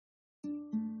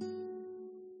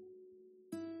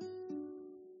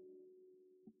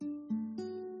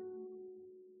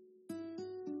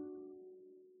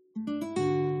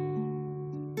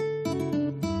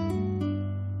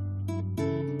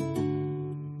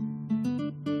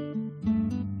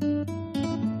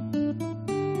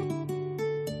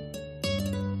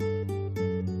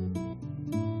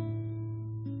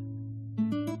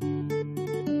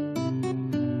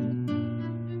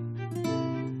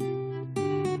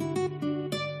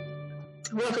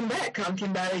Welcome back. I'm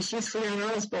Kim Bailey. She's Fiona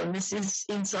Osborne. This is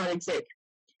Inside Exec.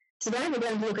 Today we're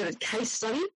going to look at a case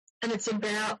study, and it's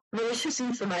about malicious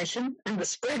information and the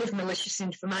spread of malicious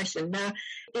information. Now,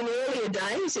 in earlier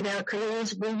days in our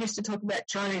careers, we used to talk about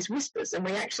Chinese whispers, and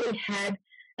we actually had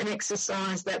an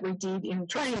exercise that we did in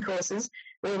training courses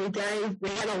where we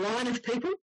had a line of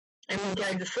people, and we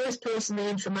gave the first person the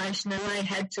information, and they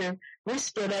had to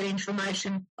whisper that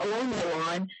information along the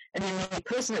line, and then the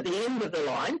person at the end of the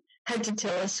line had to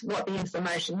tell us what the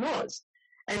information was.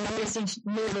 And the message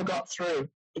never got through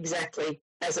exactly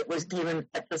as it was given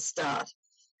at the start.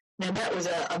 Now, that was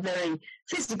a very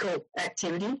physical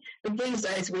activity, but these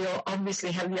days we all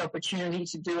obviously have the opportunity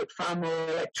to do it far more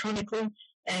electronically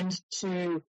and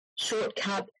to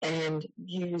shortcut and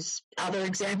use other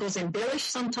examples, embellish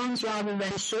sometimes rather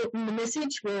than shorten the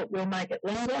message. We'll make it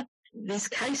longer. This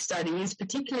case study is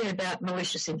particularly about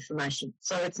malicious information.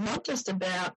 So it's not just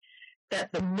about that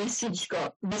the message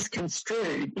got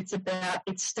misconstrued. It's about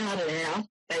it started out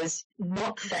as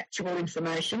not factual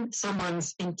information,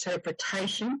 someone's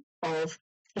interpretation of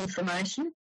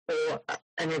information or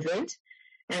an event,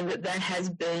 and that has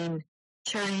been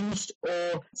changed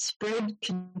or spread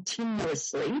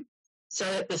continuously so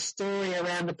that the story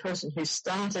around the person who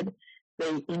started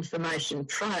the information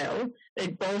trail,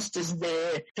 it bolsters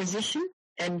their position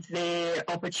and their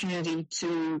opportunity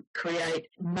to create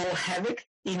more havoc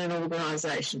in an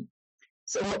organisation.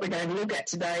 So what we're going to look at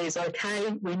today is,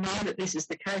 okay, we know that this is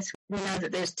the case. We know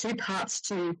that there's two parts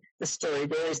to the story.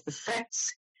 There is the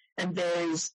facts and there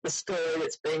is the story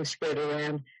that's being spread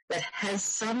around that has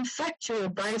some factual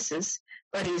basis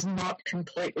but is not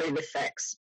completely the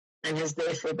facts and has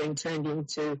therefore been turned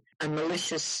into a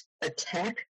malicious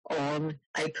attack on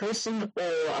a person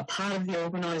or a part of the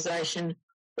organisation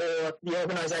or the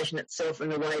organisation itself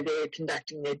and the way they're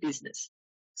conducting their business.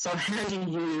 So how do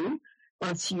you,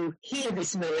 once you hear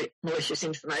this malicious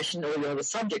information or you're the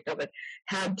subject of it,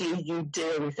 how do you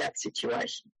deal with that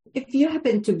situation? If you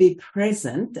happen to be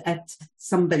present at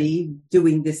somebody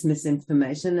doing this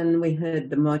misinformation, and we heard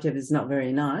the motive is not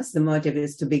very nice, the motive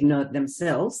is to big note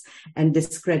themselves and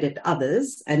discredit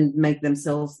others and make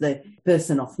themselves the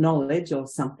person of knowledge or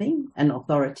something, an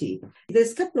authority.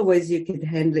 There's a couple of ways you could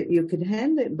handle it. You could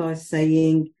handle it by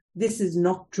saying, this is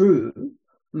not true.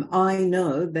 I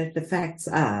know that the facts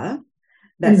are.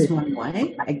 That's one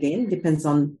way. Again, depends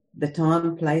on the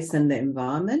time, place, and the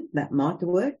environment. That might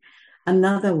work.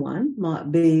 Another one might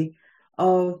be,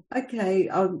 oh, okay,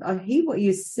 I hear what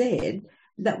you said.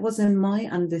 That wasn't my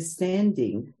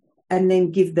understanding. And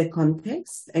then give the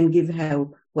context and give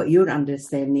what your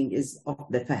understanding is of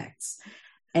the facts.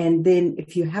 And then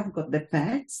if you have got the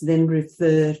facts, then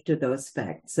refer to those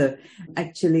facts. So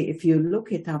actually, if you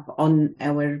look it up on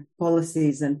our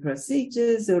policies and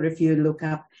procedures, or if you look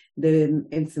up the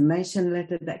information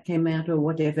letter that came out or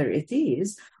whatever it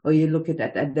is, or you look at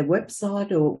it at the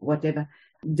website or whatever,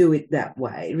 do it that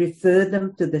way. Refer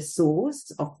them to the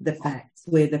source of the facts,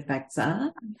 where the facts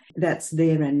are. That's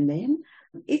there and then.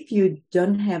 If you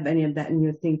don't have any of that and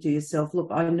you think to yourself, look,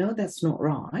 I know that's not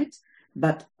right,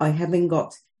 but I haven't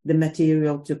got the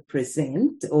material to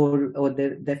present or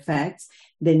the facts,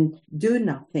 then do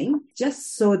nothing.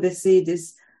 Just sow the seed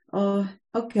is, oh,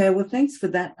 okay, well, thanks for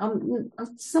that.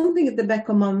 Something at the back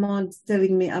of my mind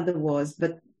telling me otherwise,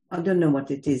 but I don't know what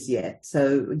it is yet.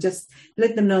 So just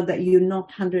let them know that you're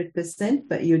not 100%,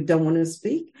 but you don't want to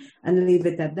speak, and leave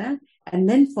it at that. And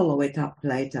then follow it up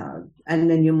later.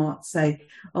 And then you might say,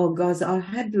 oh, guys, I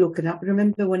had to look it up.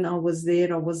 Remember when I was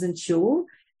there, I wasn't sure.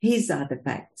 These are the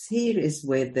facts. Here is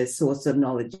where the source of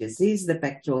knowledge is. Here's the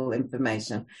factual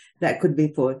information. That could be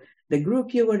for the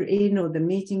group you were in or the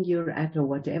meeting you're at or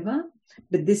whatever.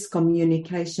 But this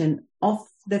communication of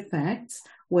the facts,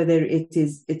 whether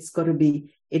it's got to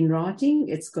be in writing,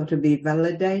 it's got to be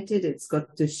validated, it's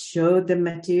got to show the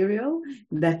material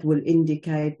that will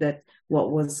indicate that what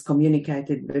was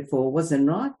communicated before wasn't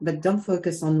right. But don't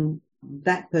focus on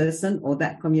that person or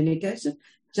that communication.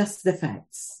 Just the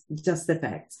facts, just the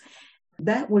facts.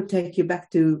 That will take you back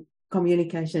to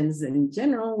communications in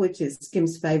general, which is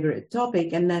Kim's favorite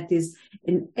topic, and that is,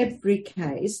 in every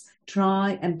case,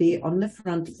 try and be on the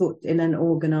front foot in an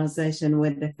organization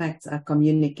where the facts are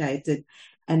communicated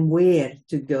and where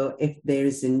to go if there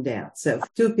is in doubt. So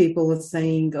if two people are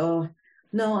saying, oh,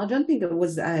 no, I don't think it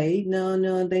was A.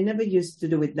 No, they never used to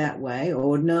do it that way.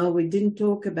 Or no, we didn't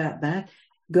talk about that.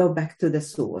 Go back to the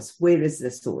source. Where is the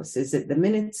source? Is it the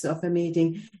minutes of a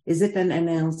meeting? Is it an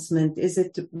announcement? Is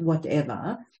it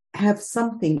whatever? Have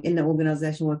something in the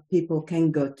organization where people can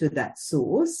go to that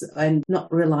source and not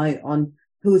rely on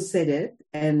who said it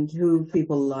and who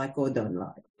people like or don't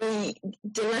like. The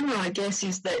dilemma, I guess,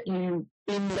 is that you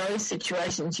in those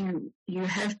situations, you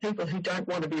have people who don't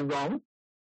want to be wrong.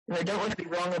 They don't want to be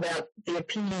wrong about the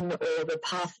opinion or the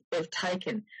path they've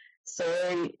taken.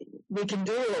 So we can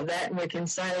do all of that, and we can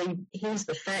say, here's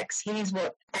the facts, here's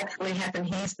what actually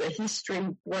happened, here's the history,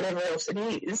 whatever else it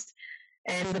is.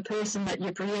 And the person that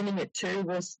you're presenting it to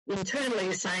was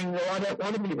internally saying, well, I don't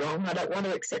want to be wrong, I don't want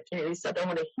to accept any of this, I don't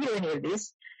want to hear any of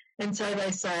this. And so they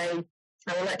say, oh,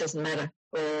 well, that doesn't matter,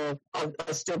 or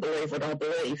I still believe what I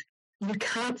believe. You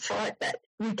can't fight that.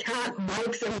 You can't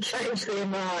make them change their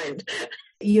mind.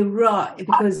 You're right,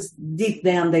 because deep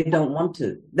down they don't want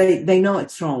to. They know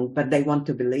it's wrong, but they want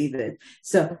to believe it.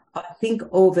 So I think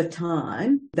over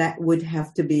time that would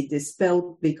have to be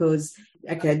dispelled, because,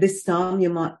 okay, this time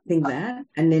you might think that,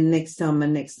 and then next time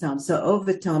and next time. So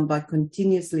over time, by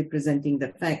continuously presenting the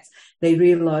facts, they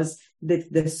realize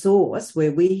that the source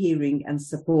where we're hearing and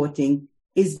supporting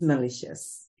is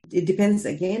malicious. It depends,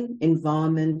 again,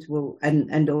 environment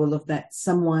and all of that.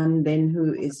 Someone then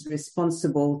who is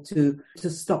responsible to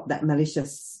stop that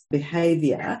malicious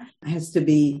behavior has to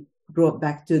be brought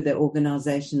back to the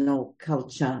organizational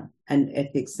culture and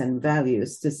ethics and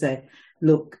values to say,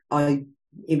 look,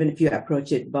 even if you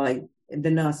approach it by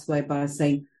the nice way, by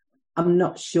saying, I'm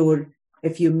not sure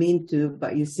if you mean to,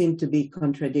 but you seem to be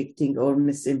contradicting or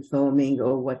misinforming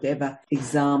or whatever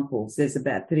examples. There's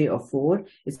about 3 or 4.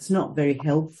 It's not very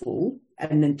helpful.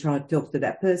 And then try to talk to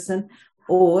that person.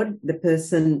 Or the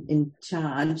person in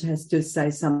charge has to say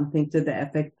something to the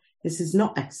effect, this is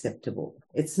not acceptable.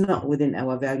 It's not within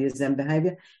our values and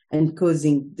behavior, and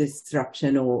causing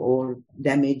disruption or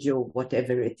damage or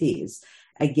whatever it is.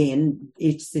 Again,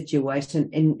 each situation,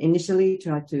 initially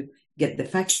try to get the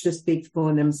facts to speak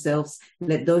for themselves.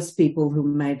 Let those people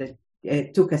who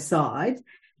took a side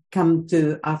come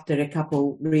to, after a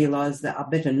couple, realize that I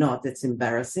better not, it's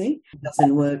embarrassing. It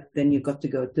doesn't work. Then you've got to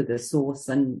go to the source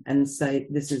and say,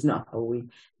 this is not how we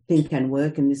think and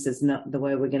work, and this is not the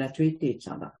way we're going to treat each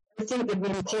other. I think the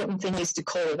really important thing is to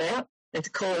call it out, and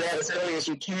to call it out as early as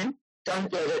you can.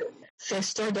 Don't let it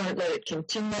fester. Don't let it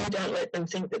continue. Don't let them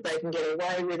think that they can get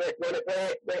away with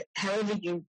it, however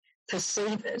you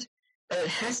perceive it. But it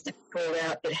has to be called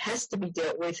out. It has to be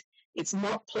dealt with. It's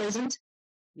not pleasant,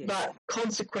 yes. But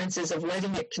consequences of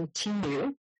letting it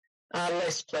continue are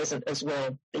less pleasant as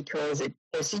well, because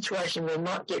the situation will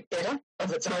not get better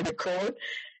of its own accord,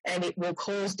 and it will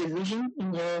cause division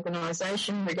in your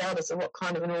organisation, regardless of what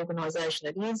kind of an organisation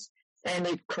it is. And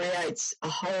it creates a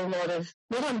whole lot of,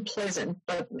 not unpleasant,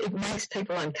 but it makes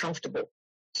people uncomfortable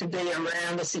to be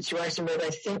around a situation where they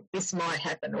think this might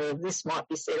happen, or this might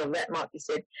be said, or that might be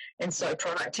said. And so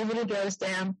productivity goes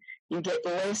down. You get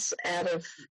less out of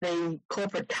the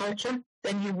corporate culture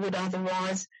than you would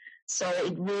otherwise. So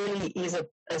it really is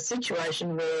a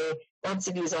situation where once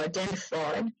it is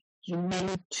identified, you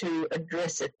need to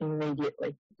address it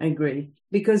immediately. I agree,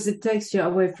 because it takes you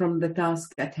away from the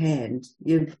task at hand.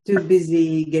 You're too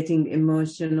busy getting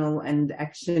emotional and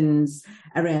actions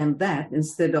around that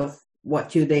instead of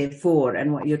what you're there for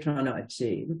and what you're trying to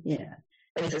achieve. Yeah.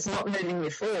 And if it's not moving you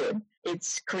forward,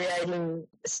 it's creating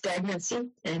stagnancy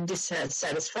and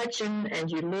dissatisfaction,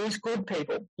 and you lose good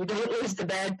people. You don't lose the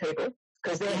bad people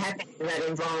because they're happy in that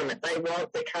environment. They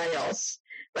want the chaos,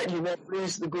 but you won't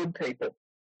lose the good people.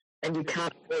 And you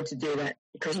can't afford to do that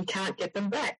because you can't get them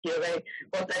back.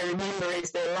 What they remember is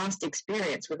their last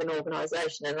experience with an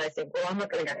organisation, and they think, well, I'm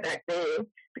not going to go back there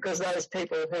because those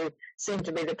people who seem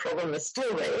to be the problem are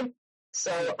still there.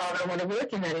 So I don't want to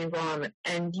work in that environment.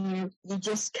 And you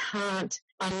just can't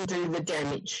undo the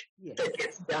damage that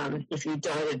gets done if you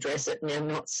don't address it and you're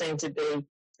not seen to be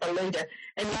a leader.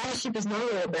 And leadership is not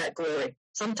all about glory.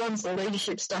 Sometimes the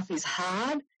leadership stuff is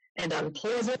hard and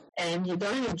unpleasant and you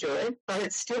don't enjoy it, but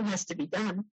it still has to be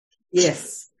done.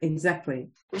 Yes, exactly.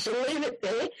 We should leave it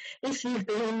there. If you've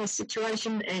been in this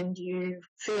situation and you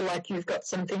feel like you've got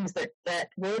some things that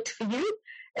worked for you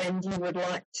and you would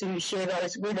like to share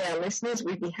those with our listeners,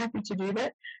 we'd be happy to do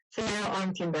that. For now,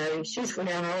 I'm Kim Barry. She's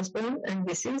Juliana Osborne, and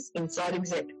this is Inside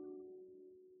Exec.